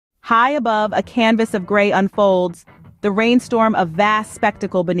High above, a canvas of gray unfolds, the rainstorm a vast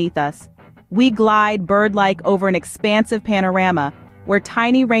spectacle beneath us. We glide bird-like over an expansive panorama where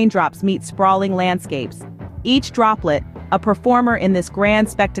tiny raindrops meet sprawling landscapes. Each droplet, a performer in this grand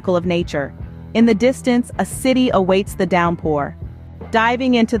spectacle of nature. In the distance, a city awaits the downpour.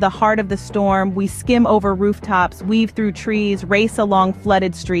 Diving into the heart of the storm, we skim over rooftops, weave through trees, race along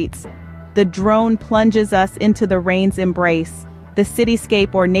flooded streets. The drone plunges us into the rain's embrace, the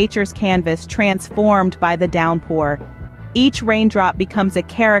cityscape or nature's canvas transformed by the downpour. Each raindrop becomes a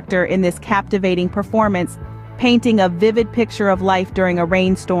character in this captivating performance, painting a vivid picture of life during a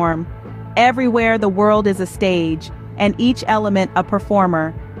rainstorm. Everywhere the world is a stage, and each element a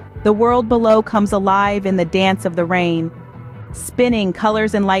performer. The world below comes alive in the dance of the rain. Spinning,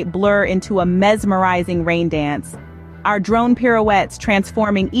 colors and light blur into a mesmerizing rain dance. Our drone pirouettes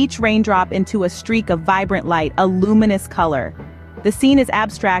transforming each raindrop into a streak of vibrant light, a luminous color. The scene is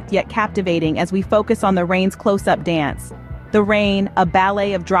abstract yet captivating as we focus on the rain's close-up dance. The rain, a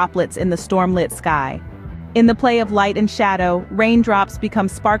ballet of droplets in the storm-lit sky. In the play of light and shadow, raindrops become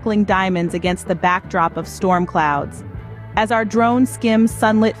sparkling diamonds against the backdrop of storm clouds. As our drone skims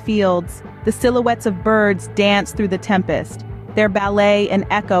sunlit fields, the silhouettes of birds dance through the tempest, their ballet an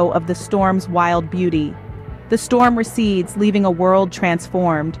echo of the storm's wild beauty. The storm recedes, leaving a world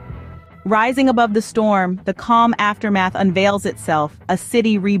transformed. Rising above the storm, the calm aftermath unveils itself, a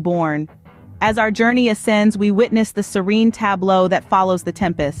city reborn. As our journey ascends, we witness the serene tableau that follows the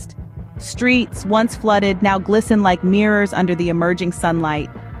tempest. Streets, once flooded, now glisten like mirrors under the emerging sunlight.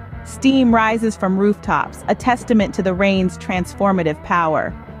 Steam rises from rooftops, a testament to the rain's transformative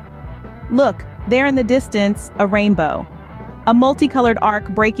power. Look, there in the distance, a rainbow. A multicolored arc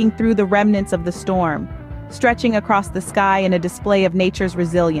breaking through the remnants of the storm, stretching across the sky in a display of nature's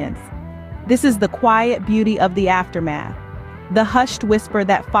resilience. This is the quiet beauty of the aftermath, the hushed whisper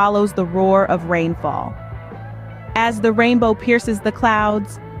that follows the roar of rainfall. As the rainbow pierces the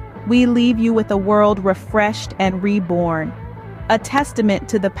clouds, we leave you with a world refreshed and reborn, a testament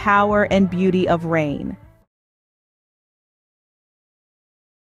to the power and beauty of rain.